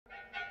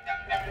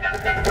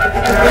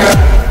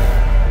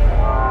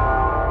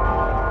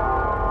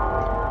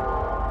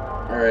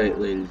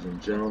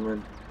and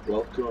gentlemen,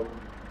 welcome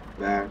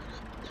back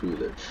to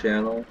the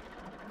channel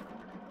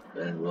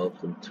and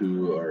welcome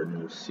to our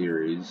new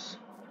series.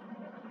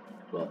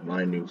 Well,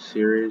 my new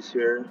series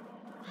here.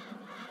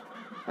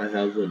 I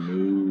have a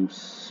new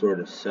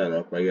sort of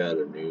setup. I got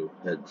a new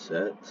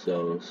headset,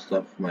 so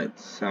stuff might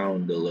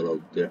sound a little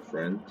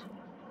different.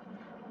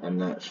 I'm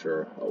not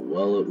sure how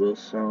well it will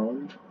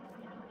sound.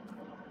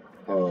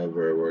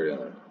 However, we're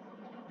gonna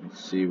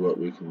see what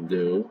we can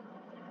do.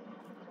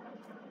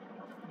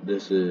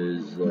 This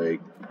is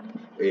like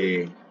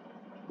a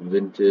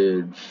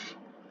vintage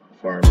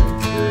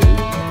farming series.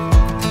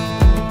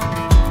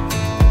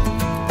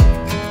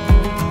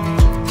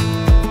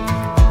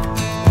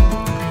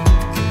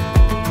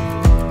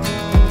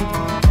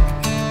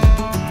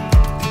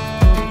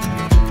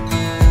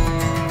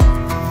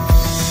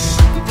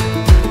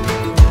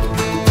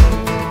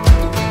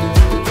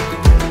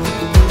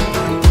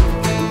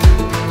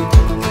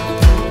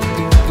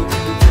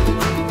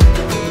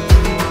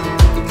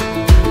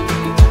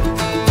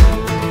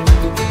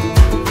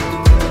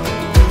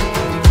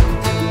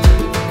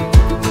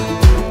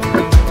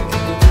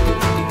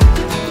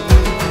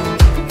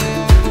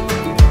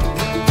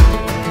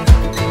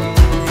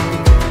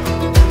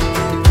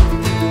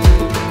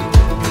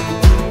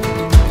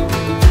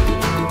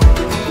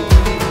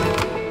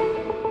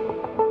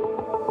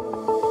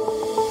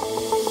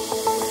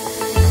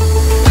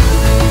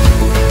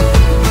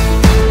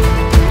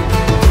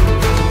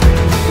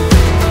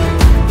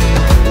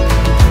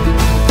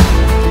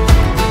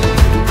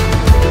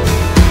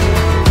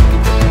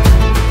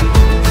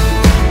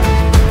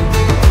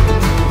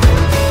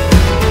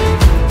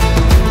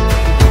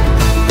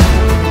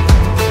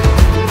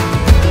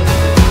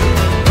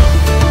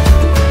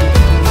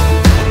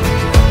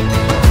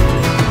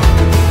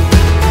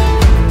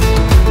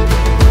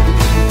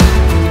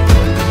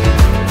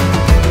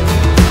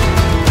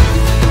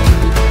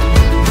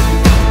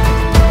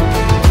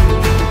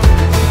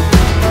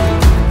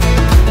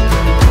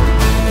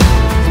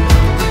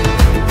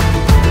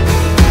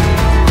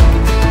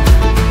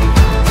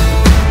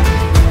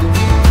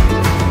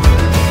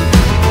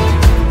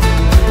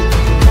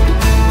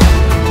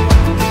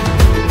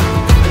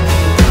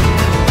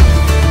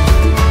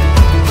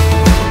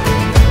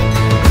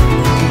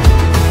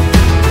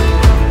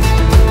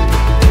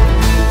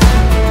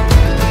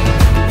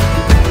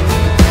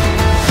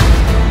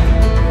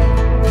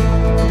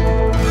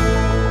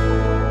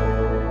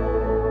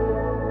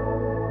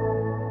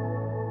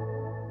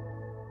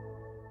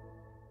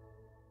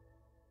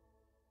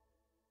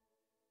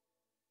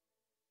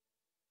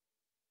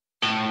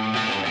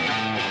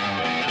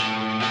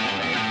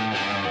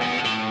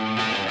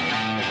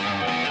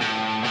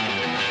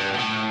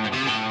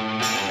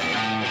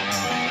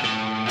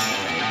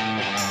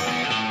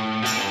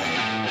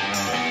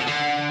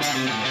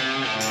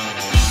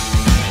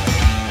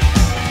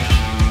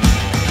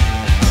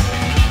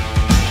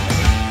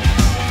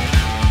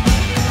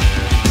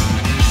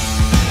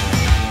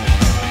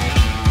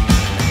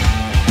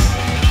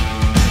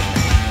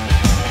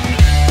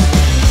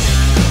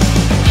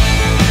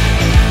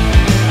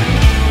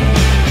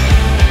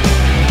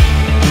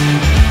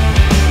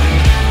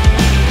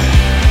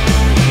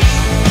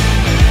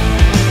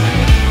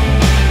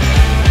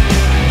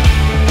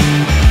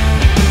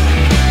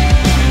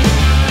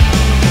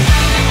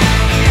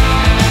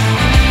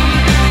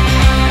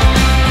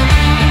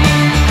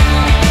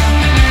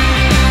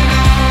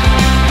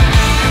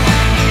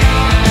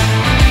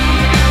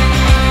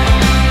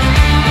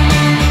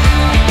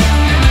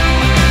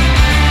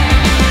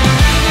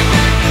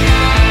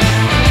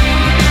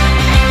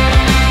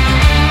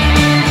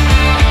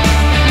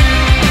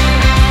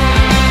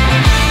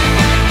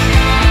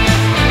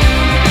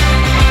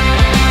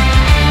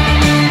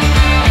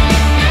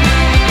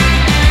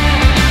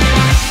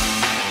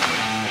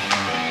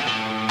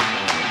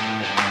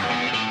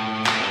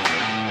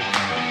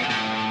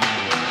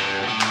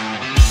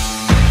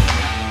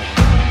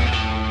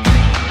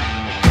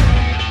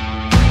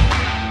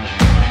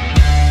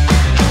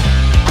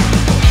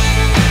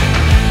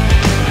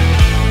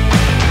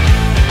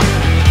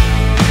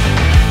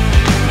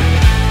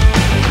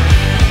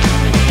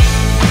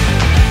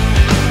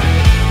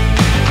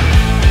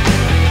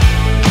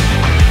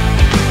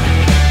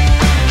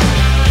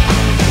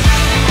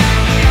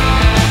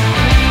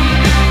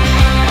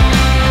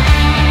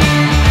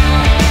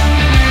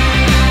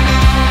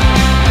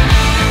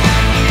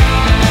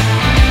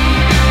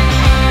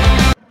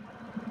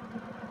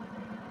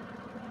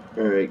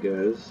 Alright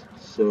guys,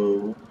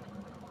 so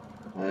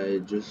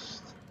I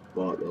just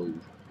bought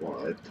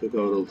I took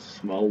out a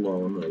small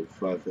loan of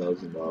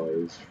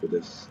 $5,000 for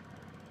this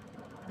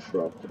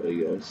truck, I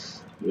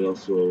guess.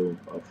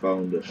 I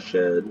found a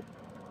shed,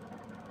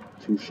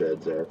 2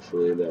 sheds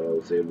actually, that I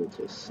was able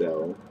to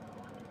sell.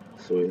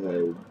 So we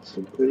had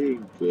some pretty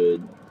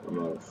good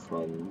amount of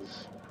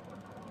funds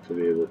to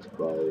be able to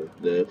buy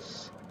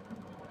this.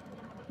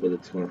 But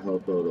it's going to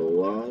help out a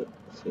lot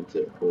since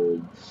it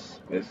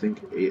holds, I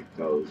think,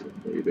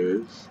 8,000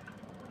 liters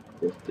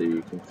with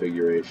the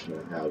configuration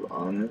I have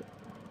on it.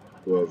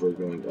 However,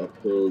 going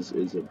up hills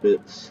is a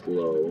bit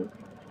slow,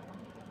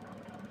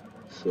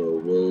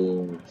 so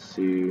we'll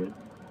see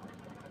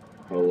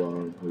how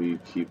long we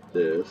keep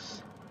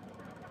this.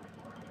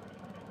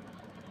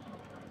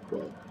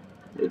 But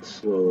it's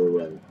slower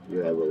when you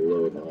have a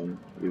load on,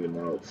 even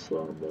now it's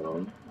slowing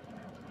down.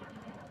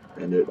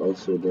 And it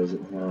also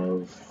doesn't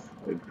have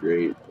a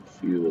great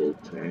fuel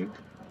tank,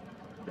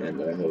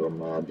 and I have a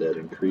mod that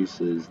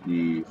increases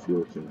the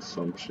fuel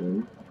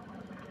consumption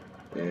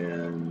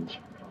and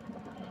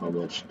how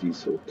much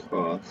diesel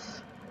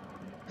costs,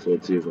 so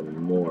it's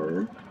even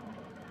more.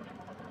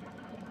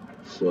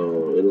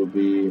 So it'll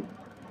be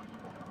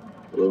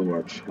a little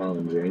more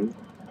challenging.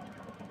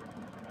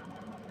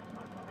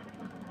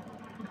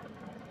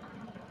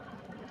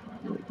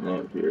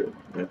 Not here,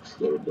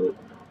 next little bit.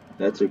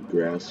 That's a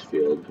grass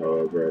field,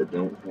 however, I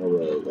don't have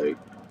a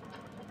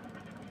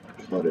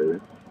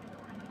cutter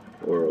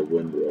or a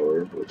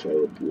windrower, which I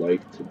would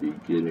like to be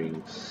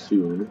getting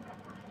soon.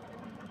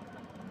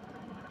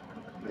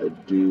 I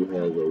do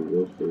have a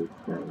worker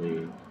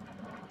currently.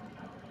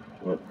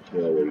 Oh,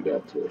 yeah, we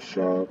got to the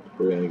shop.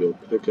 We're gonna go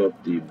pick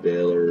up the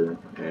baler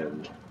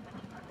and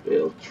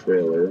bale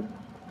trailer,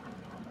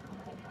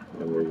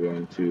 and we're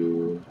going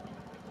to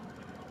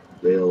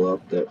bale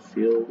up that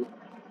field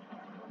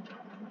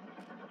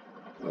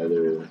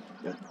either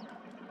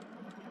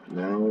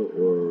now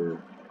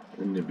or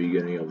in the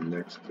beginning of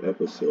next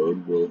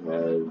episode. We'll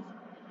have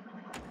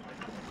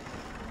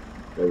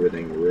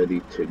everything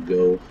ready to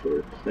go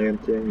for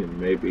planting, and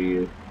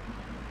maybe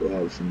we'll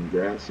have some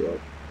grass up.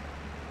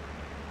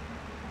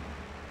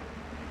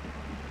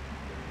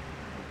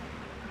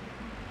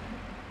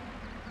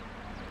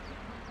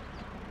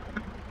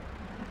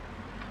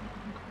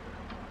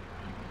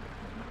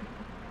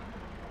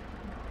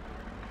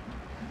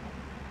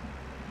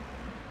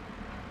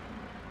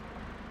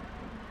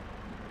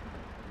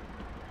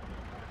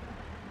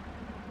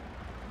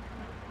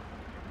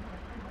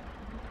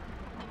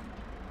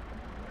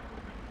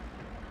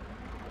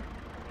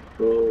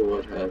 Oh,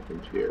 what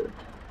happened here?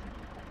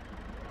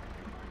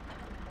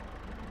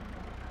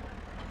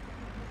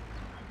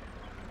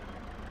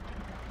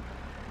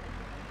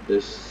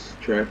 This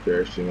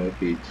tractor actually might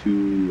be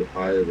too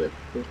high of a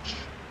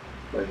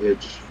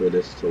hitch for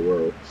this to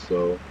work,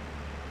 so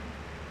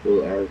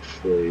we'll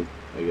actually,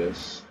 I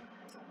guess,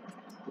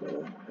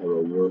 have a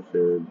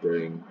worker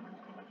bring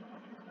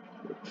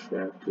the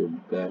tractor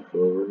back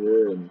over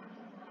here, and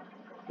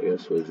I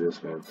guess we're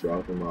just going to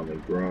drop him on the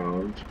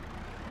ground.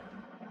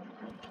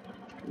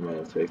 I'm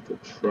going to take the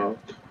truck,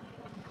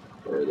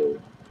 or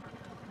the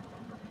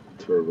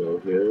turbo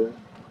here,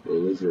 the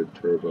lizard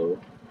turbo,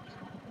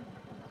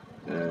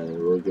 and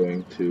we're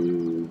going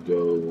to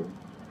go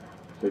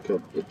pick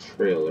up the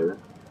trailer,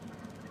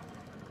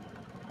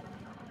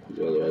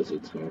 because otherwise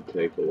it's going to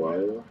take a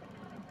while,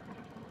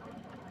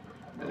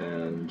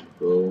 and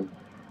we'll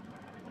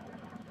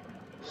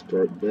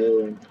start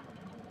baling.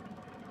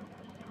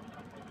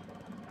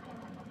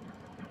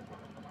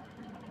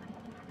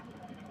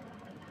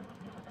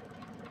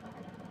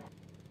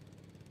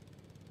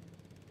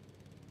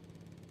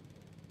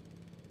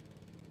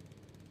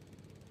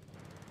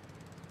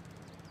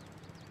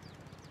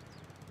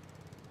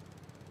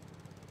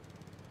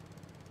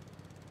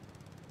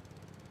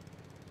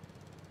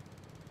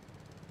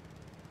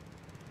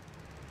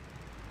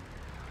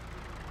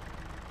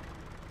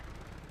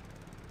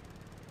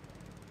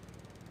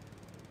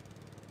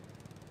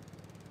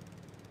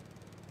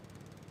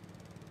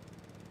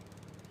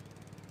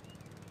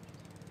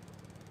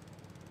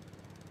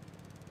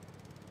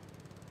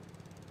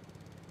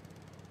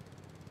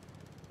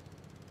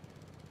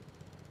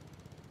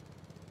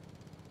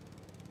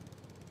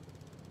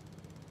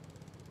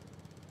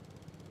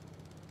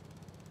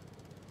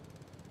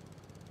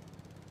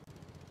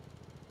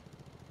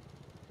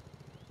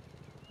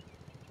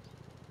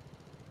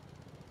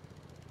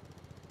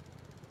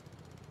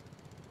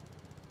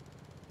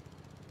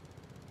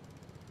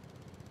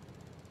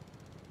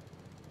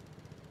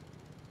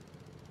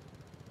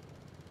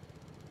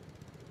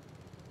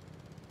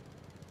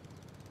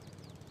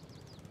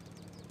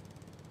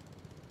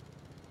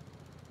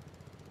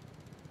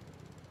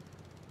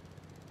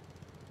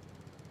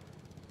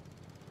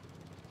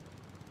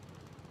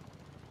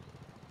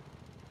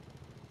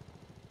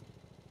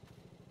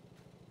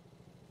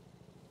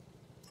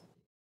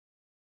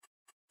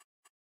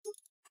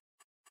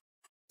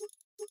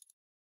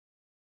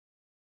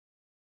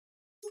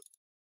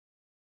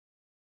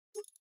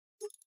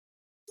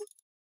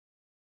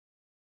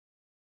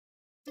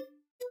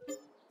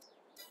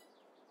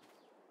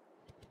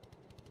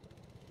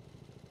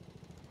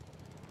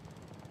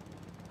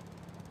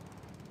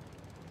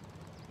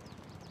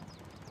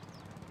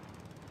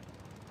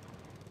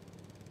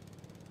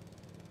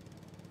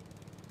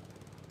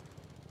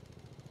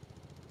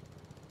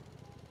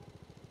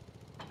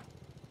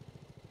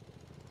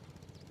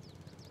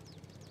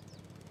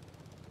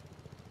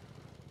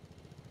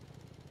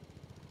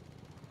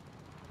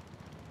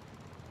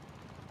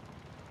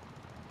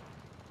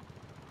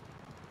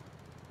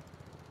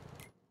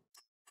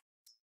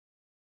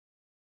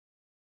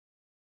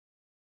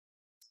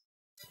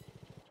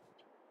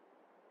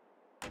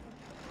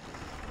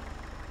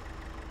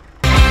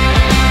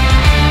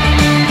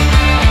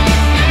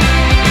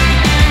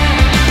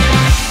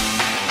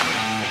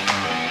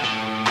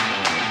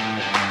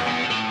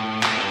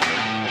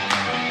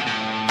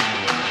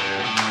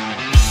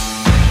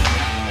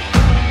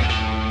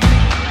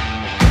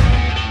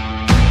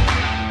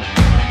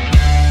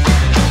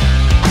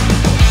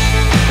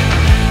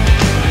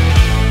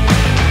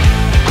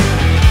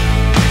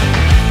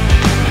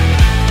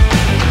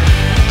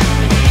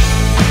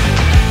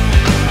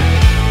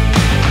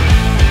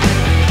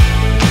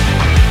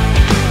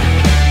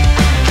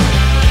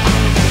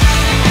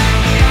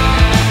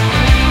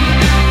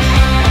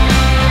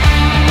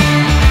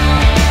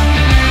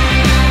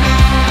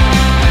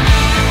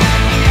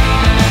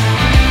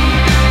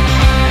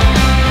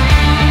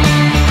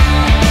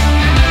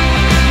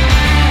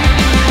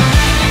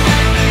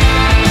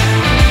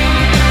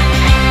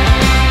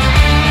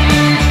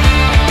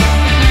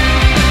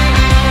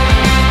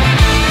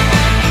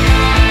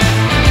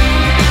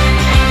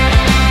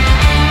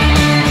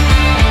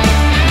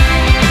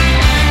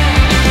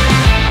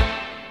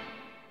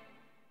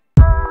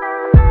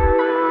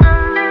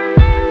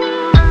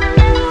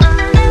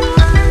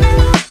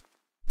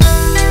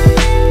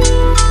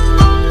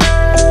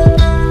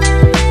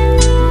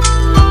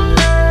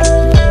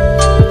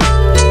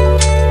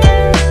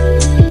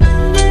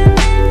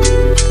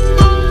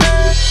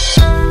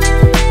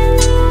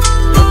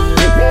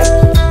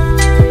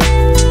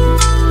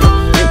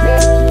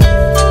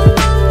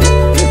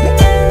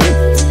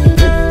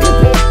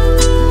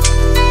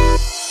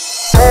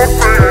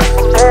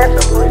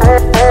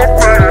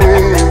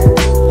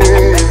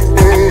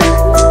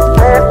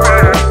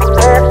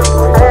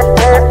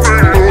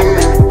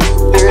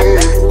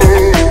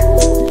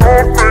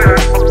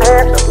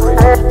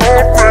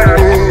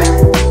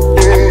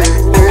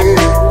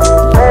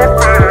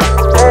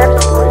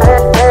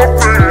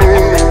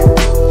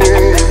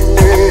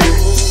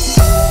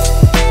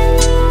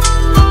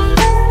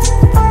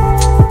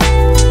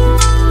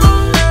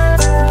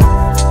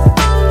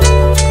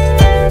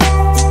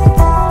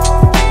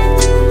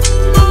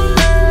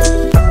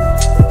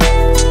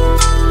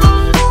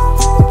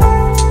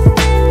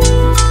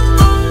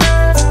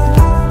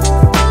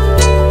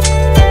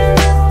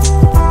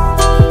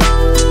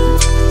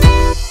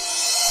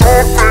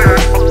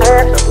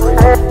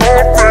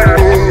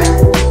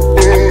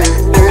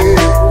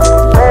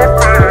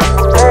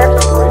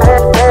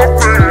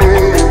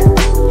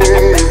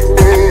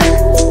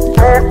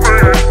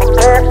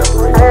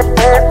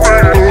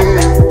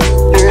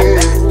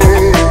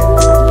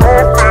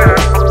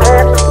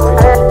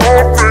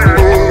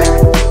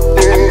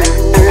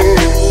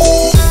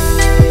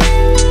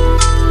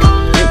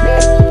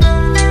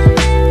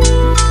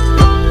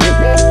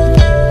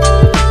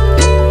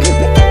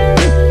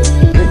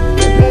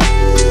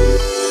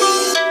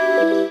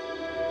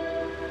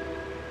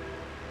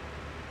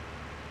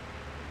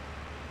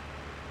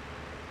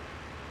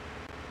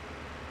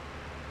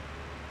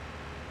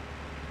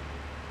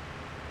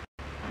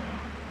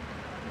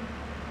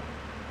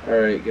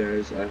 Alright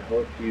guys, I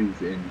hope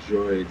you've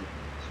enjoyed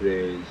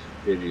today's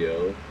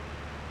video.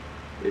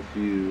 If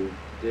you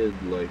did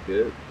like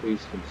it,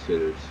 please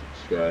consider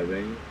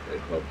subscribing. It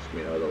helps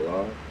me out a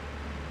lot.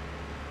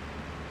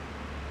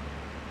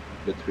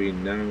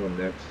 Between now and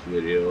next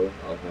video,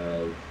 I'll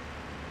have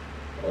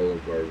all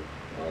of our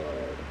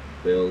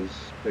bales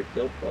picked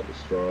up, all the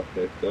straw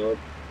picked up,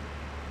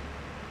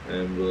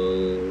 and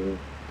we'll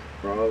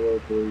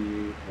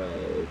probably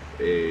have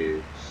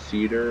a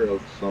seeder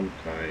of some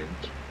kind,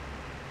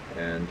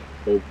 and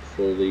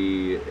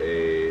hopefully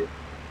a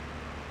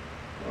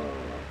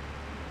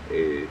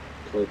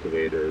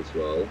cultivator as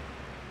well.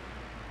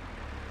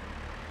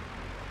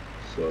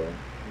 So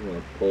I'm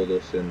going to pull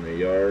this in the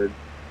yard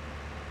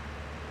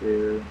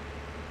here.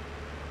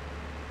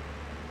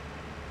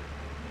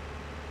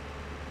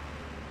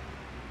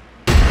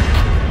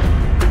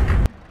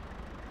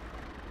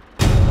 I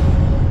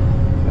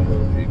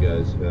hope you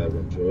guys have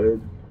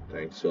enjoyed.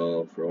 Thanks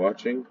all for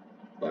watching.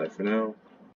 Bye for now.